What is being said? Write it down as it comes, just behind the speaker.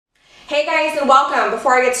Hey guys, and welcome.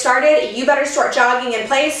 Before I get started, you better start jogging in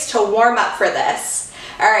place to warm up for this.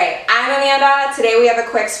 Alright, I'm Amanda. Today we have a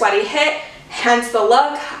quick sweaty HIIT, hence the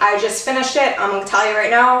look. I just finished it. I'm going to tell you right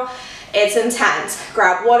now, it's intense.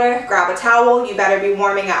 Grab water, grab a towel, you better be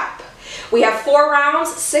warming up. We have 4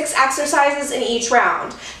 rounds, 6 exercises in each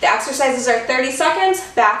round. The exercises are 30 seconds,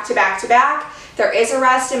 back to back to back. There is a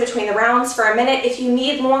rest in between the rounds for a minute. If you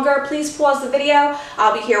need longer, please pause the video.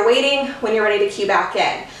 I'll be here waiting when you're ready to cue back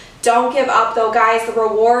in. Don't give up though, guys. The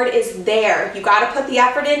reward is there. You got to put the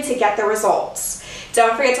effort in to get the results.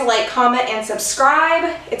 Don't forget to like, comment, and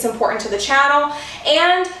subscribe. It's important to the channel.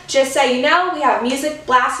 And just so you know, we have music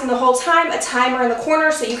blasting the whole time, a timer in the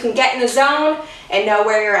corner so you can get in the zone and know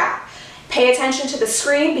where you're at. Pay attention to the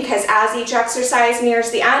screen because as each exercise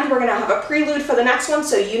nears the end, we're going to have a prelude for the next one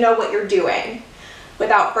so you know what you're doing.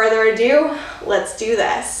 Without further ado, let's do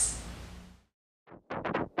this.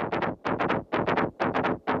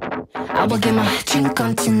 I will get my drink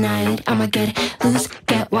on tonight. I'ma get loose,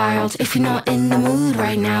 get wild. If you're not in the mood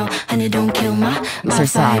right now, honey, don't kill my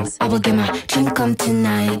vibe. I will get my drink on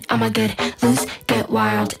tonight. I'ma get loose, get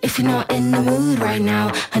wild. If you're not in the mood right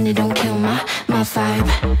now, honey, don't kill my vibe.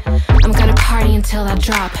 I'm gonna party until I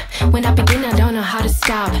drop. When I begin, I don't know how to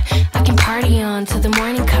stop. I can party on till the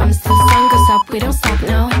morning comes, till the sun goes up. We don't stop,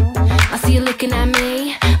 no. I see you looking at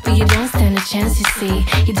me, but you don't stand a chance, you see.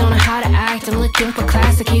 You don't know how to act. I'm looking for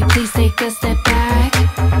class. Can you please take a step back?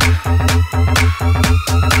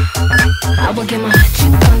 I will get my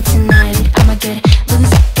drink on tonight. I'ma get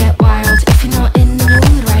loose, get wild. If you're not in the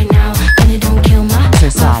mood right now, honey, don't kill my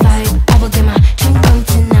vibe. I will get my drink on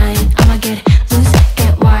tonight. I'ma get loose,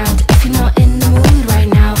 get wild. If you're not in the mood right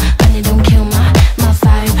now, honey, don't kill my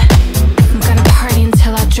vibe. I'm gonna party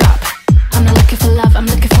until I drop. I'm not looking for love, I'm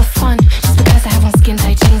looking for fun. Just because I have on skin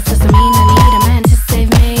tight jeans doesn't mean I need a man to save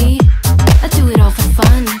me. I do it all for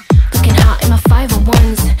fun. Looking hot in my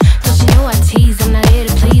 501s. Don't you know I tease? I'm not here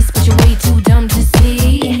to please, but you're way too dumb to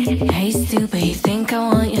see. Hey stupid, you think I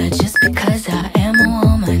want you just because I am a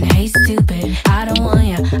woman. Hey stupid, I don't want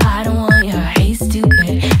you, I don't want you. Hey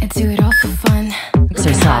stupid, I do it all for fun.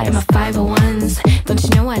 Looking hot in my 501s. Don't you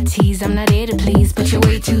know I tease? I'm not here to please, but you're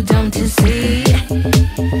way too dumb to see.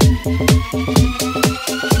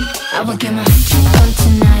 I will get my drink on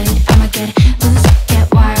tonight. I'ma get loose,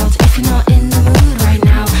 get wild. If you're not in the mood right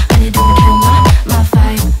now, honey, don't kill my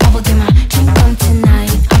vibe. I will get my drink on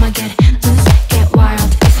tonight. I'ma get loose, get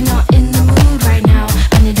wild. If you're not in the mood right now,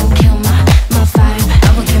 honey, don't kill my vibe. I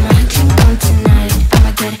will get my drink on tonight.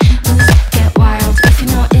 I'ma get loose, get wild. If you're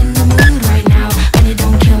not in the mood right now, honey,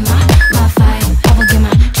 don't kill my vibe. I will get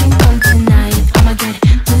my drink on tonight. I'ma get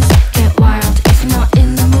loose, get wild. If you're not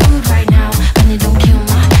in the mood right now, honey, don't kill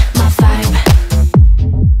my vibe.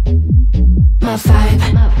 My vibe,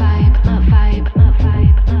 my vibe, my vibe, my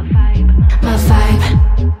vibe, my vibe, my vibe.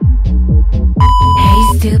 Hey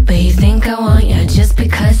stupid, you think I want you just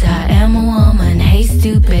because I am a woman. Hey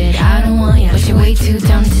stupid, I don't want you, but you're way too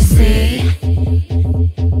dumb to see.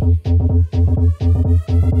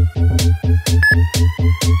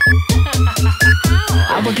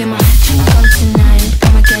 I will get my drink on tonight.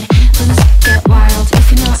 I'ma get loose, get wild.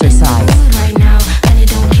 If you're not in the mood right now, honey,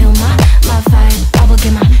 don't kill my vibe. I will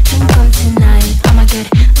get my drink on tonight. I'ma get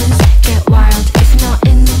loose, get wild. If you're not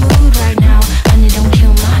in the mood right now, honey, don't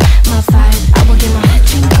kill my vibe. I will get my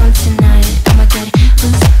drink on tonight. I'ma get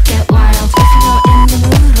loose, get wild. If you're not in the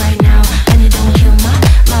mood right now, honey, don't kill my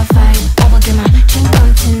vibe. I will get my drink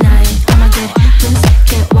on tonight. I'ma get loose,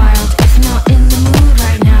 get wild. If you're not in the mood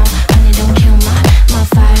right now, honey, don't kill my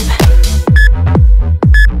vibe.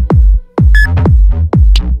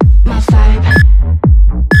 My vibe.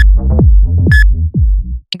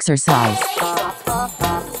 Exercise.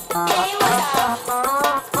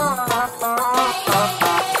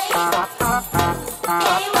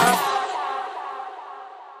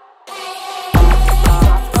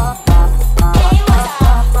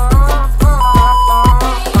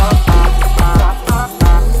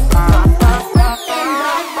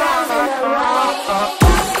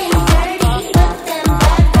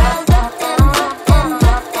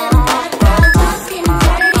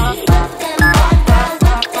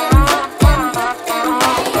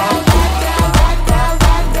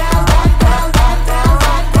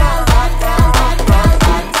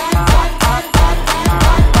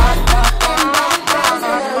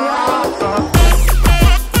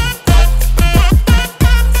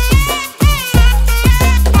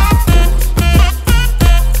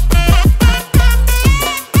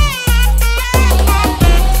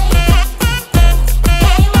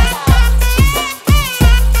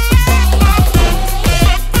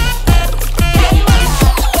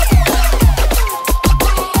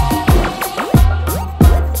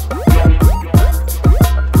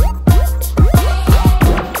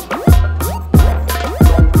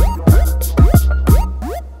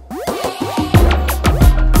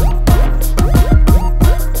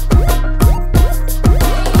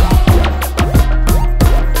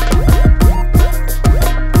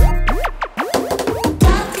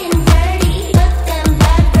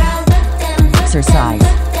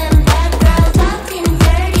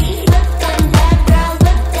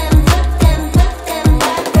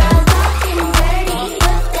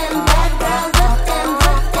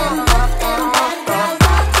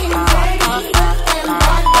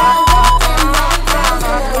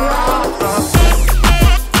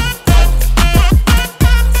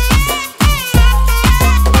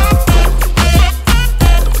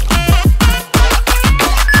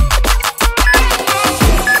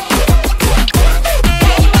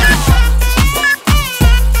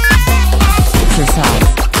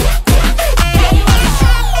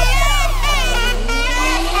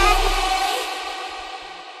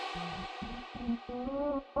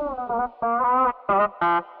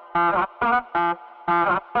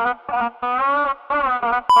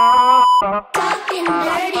 Talking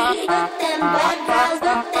dirty, but them bad girls,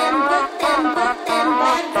 but them bad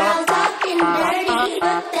girls. Talking dirty,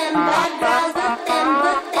 but them bad girls, but them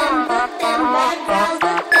bad girls, but them bad girls,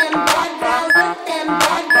 but them bad girls, but them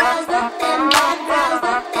bad girls, but them bad girls,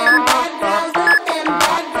 but them bad girls, but them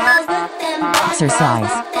bad girls, but them bad girls.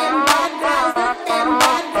 Exercise.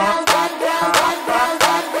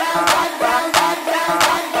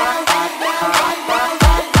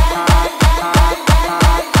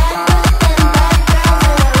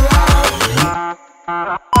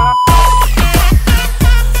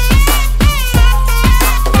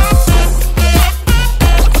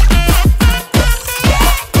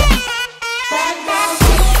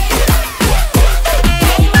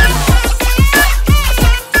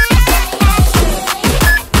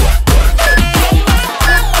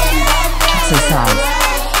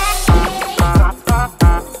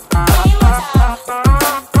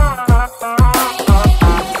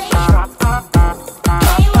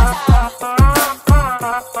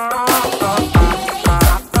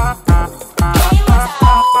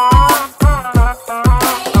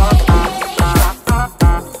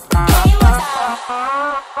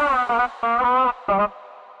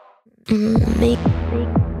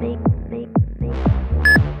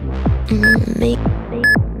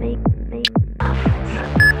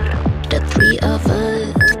 The three of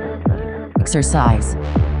us. Exercise.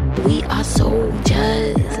 We are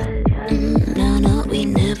soldiers. No, we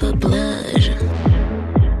never blush.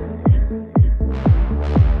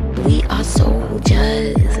 We are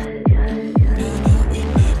soldiers.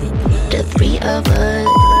 The three of us.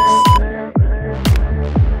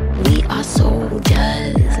 We are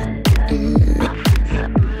soldiers.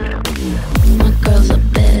 My girls are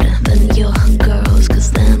better than your girls,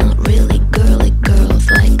 'cause they're not really girly girls.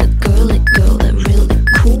 Like a girly girl, they're really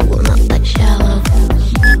cool, not that shallow.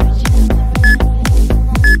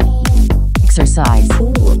 Exercise.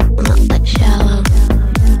 Cool, not that shallow.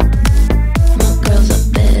 My girls are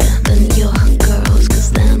better than your girls, 'cause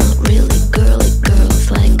they're not really girly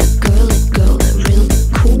girls. Like a girly girl, they're really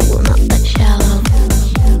cool, not that shallow.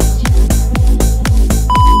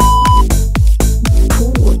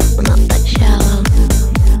 Cool, not that shallow.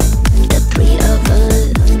 The three of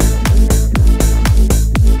us.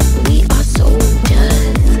 We are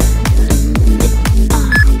soldiers.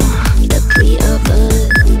 The three of us.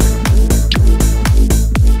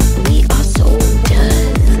 We are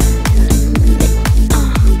soldiers.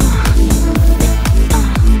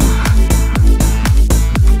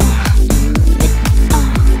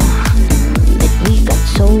 We got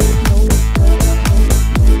soul.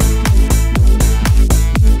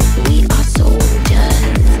 We are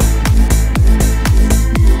soldiers.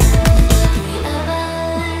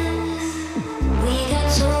 We got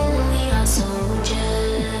soul. We are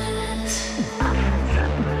soldiers.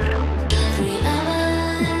 Every of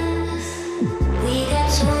us. We got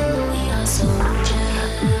soul. We are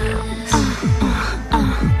soldiers.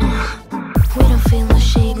 We don't feel no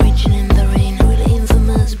shade reaching in the rain. We're the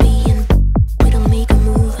infamous being. We don't make a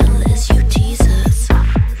move unless you tease us.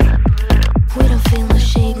 We don't feel no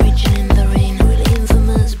shade reaching in the rain. We're the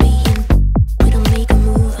infamous being. We don't make a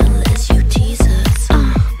move unless you tease us.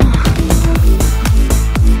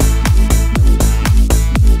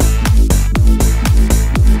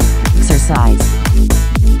 Exercise.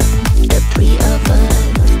 The three of us.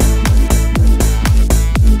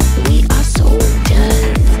 We are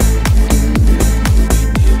soldiers.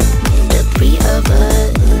 The three of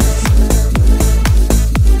us.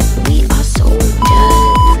 We are soldiers.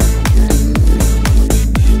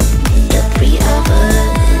 The three of us.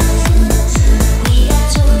 We are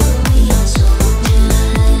soldiers. We are soldiers.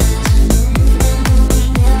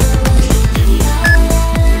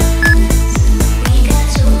 We got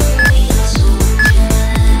soul. We are soldiers.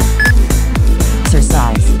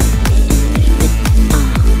 Exercise.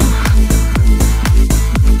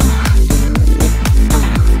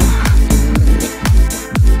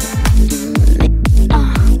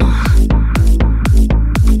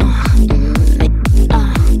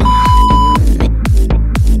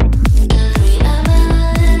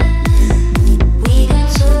 We got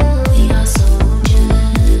soul, we are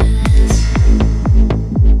soldiers.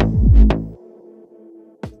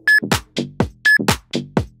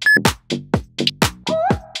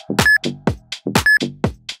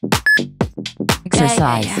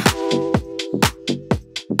 Exercise.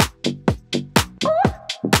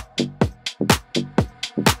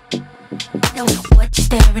 No, what you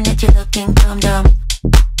staring at, you looking dumb.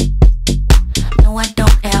 No, I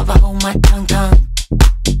don't ever hold my tongue.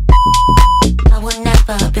 I will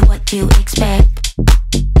never be what you expect.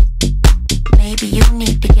 Maybe you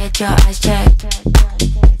need to get your eyes checked.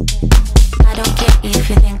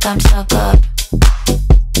 think I'm stuck up.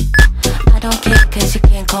 I don't care cause you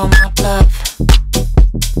can't call my bluff.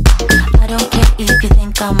 I don't care if you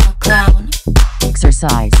think I'm a clown.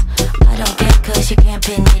 Exercise. I don't care cause you can't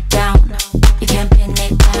pin it down. You can't pin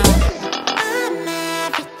it down. I'm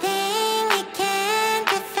everything you can't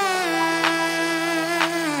define.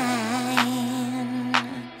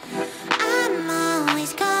 I'm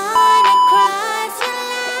always gonna cross your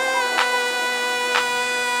line.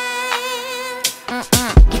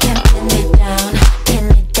 You can't pin me down, pin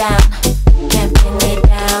me down. Can't pin me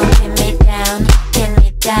down, pin me down, pin me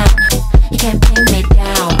down. You can't pin me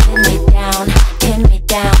down, pin me down, pin me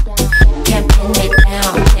down. Can't pin me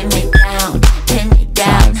down, pin me down, pin me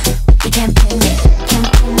down. You can't pin me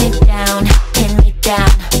down, pin me down.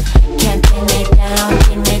 Can't pin me down,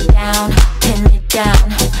 pin me down, pin me down.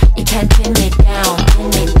 You can't pin me down, pin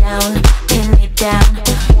me down, pin me down.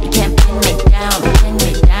 You can't pin me down, pin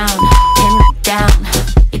me down, pin me down.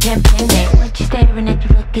 You can't pin me. What you staring at? You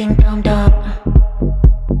looking dumb dumb.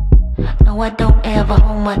 No, I don't ever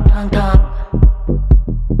hold my tongue tongue.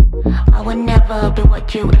 I would never be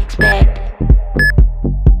what you expect.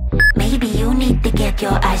 Maybe you need to get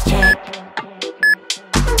your eyes checked.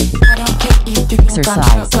 I don't care if you think I'm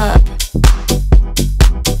stuck up.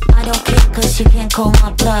 I don't care cause you can't call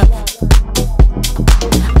my bluff.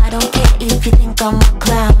 I don't care if you think I'm a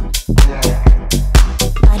clown.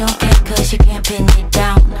 I don't care cause you can't pin me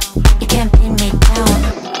down. You can't pin me down.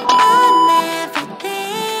 I'm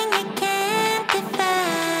everything you can't define.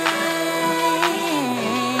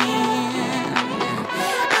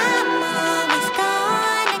 I'm always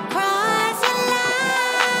gonna cross a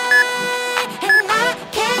line, and I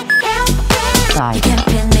can't help it. You can't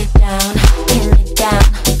pin me down, pin me down.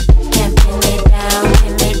 Can't pin me down,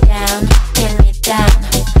 pin me down, pin me down.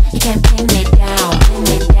 You can't pin me down, pin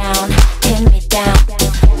me down, pin me down.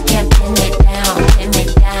 Can't pin me down, pin me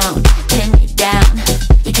down, pin me down.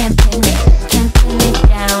 You can't pin me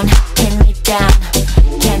down, pin me down.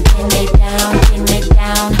 Can't pin me down, pin me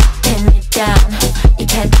down, pin me down. You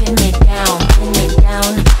can't pin me down, pin me down,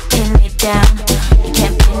 pin me down. You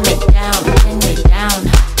can't pin me down, pin me down,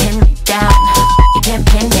 pin me down. You can't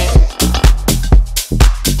pin me.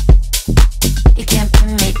 You can't pin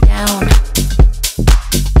me down.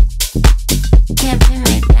 Can't pin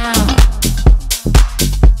me down.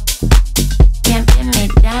 Can't pin me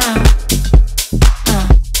down.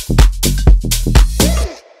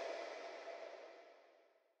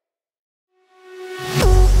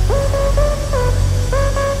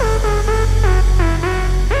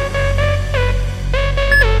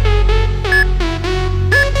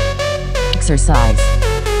 Exercise.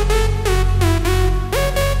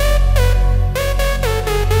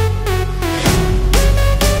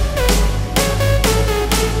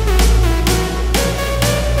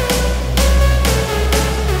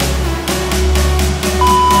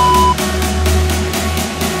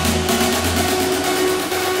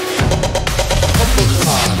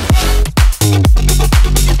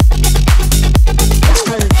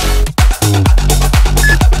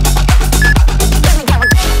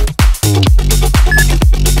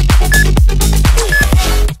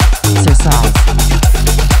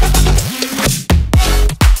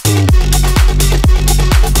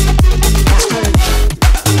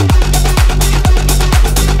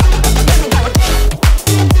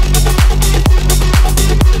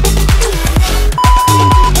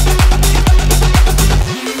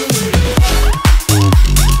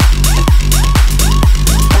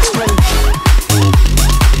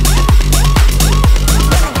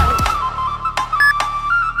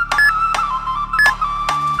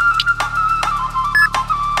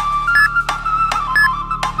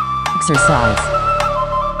 Exercise.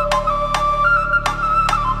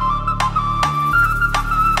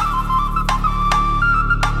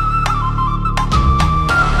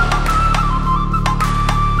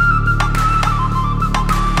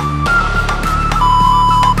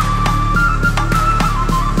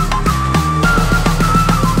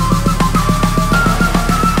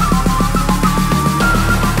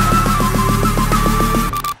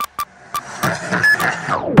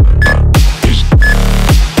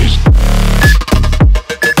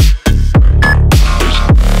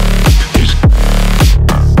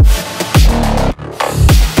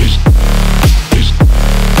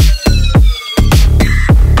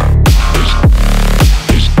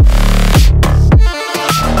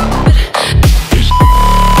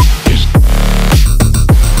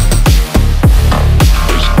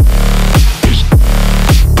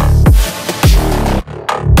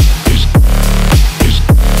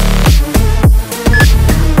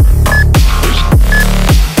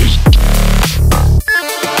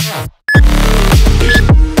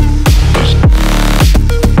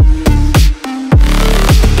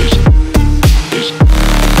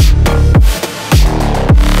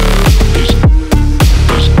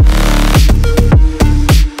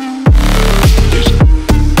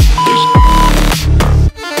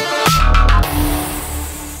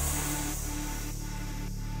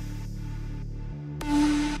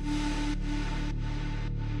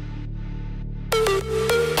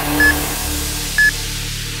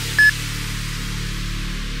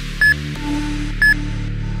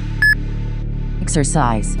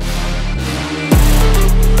 Exercise.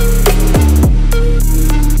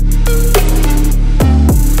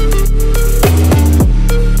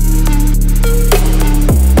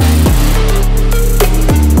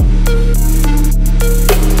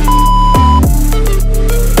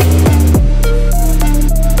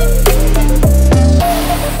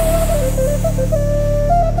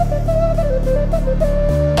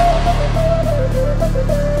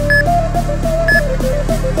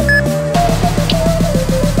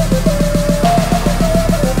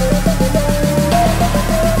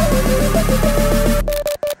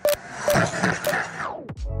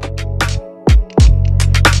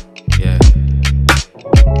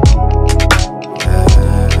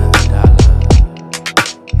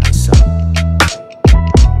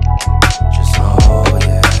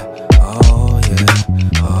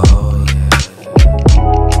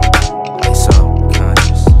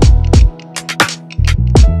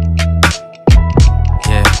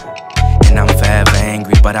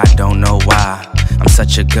 But I don't know why. I'm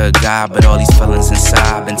such a good guy, but all these feelings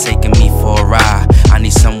inside been taking me for a ride. I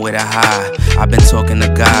need somewhere to hide. I've been talking to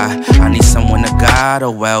God. I need someone to guide.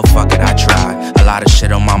 Oh well, fuck it, I tried. A lot of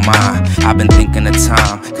shit on my mind. I've been thinking of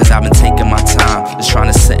time, cause I've been taking my time. Just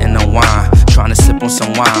trying to sit and unwind, trying to sip on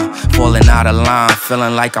some wine. Falling out of line,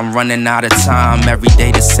 feeling like I'm running out of time. Every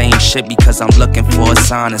day the same shit because I'm looking for a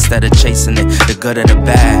sign. Instead of chasing it, the good or the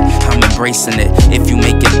bad, I'm embracing it. If you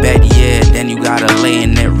make it better, yeah, then you gotta lay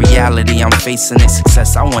in it. Reality, I'm facing it.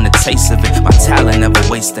 Success, I want a taste of it. My talent, never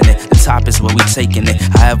wasting it. The top is where we taking it.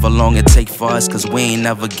 However long it take for us, cause we ain't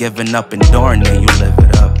never giving up. Enduring it, you live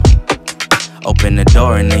it up. Open the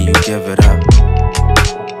door and then you give it up.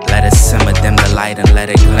 Let it simmer, dim the light and let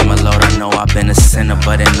it glimmer. Lord, I know I've been a sinner,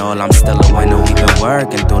 but in all I'm still a winner. We've been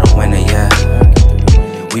working through the winter, yeah.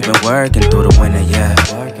 We've been working through the winter, yeah.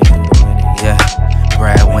 Yeah.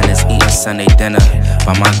 Breadwinners eating Sunday dinner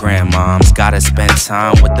by my grandmoms. Gotta spend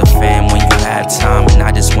time with the fam when you have time. And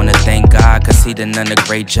I just wanna thank God, cause he done a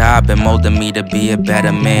great job and molded me to be a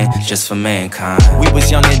better man, just for mankind. We was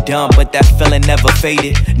young and dumb, but that feeling never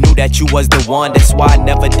faded. Knew that you was the one, that's why I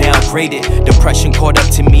never downgraded. Depression caught up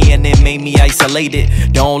to me and it made me isolated.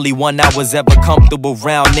 The only one I was ever comfortable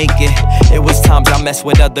around naked. It was times I messed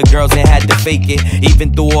with other girls and had to fake it.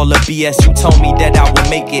 Even through all the BS, you told me that I would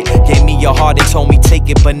make it. Gave me your heart and told me take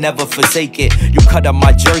it, but never forsake it. You cut up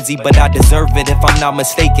my jersey, but I deserve it if I'm not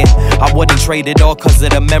mistaken. I wouldn't trade it all cause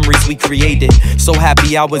of the memories we created. So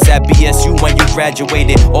happy I was at BSU when you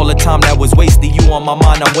graduated. All the time that was wasted, you on my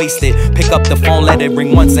mind, I'm wasted. Pick up the phone, let it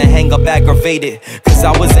ring once and hang up aggravated. Cause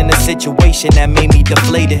I was in a situation that made me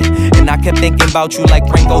deflated. And I kept thinking about you like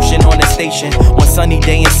Frank Ocean on the station. One sunny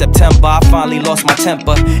day in September, I finally lost my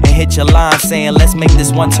temper and hit your line saying let's make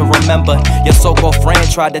this one to remember. Your so-called friend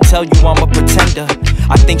tried to tell you I'm a pretender.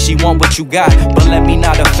 I think she want what you got, but let me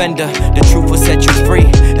not offend her. The truth will set you free,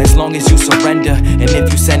 as long as you surrender. And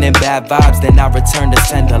if you sending bad vibes, then I return the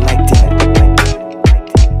sender like that.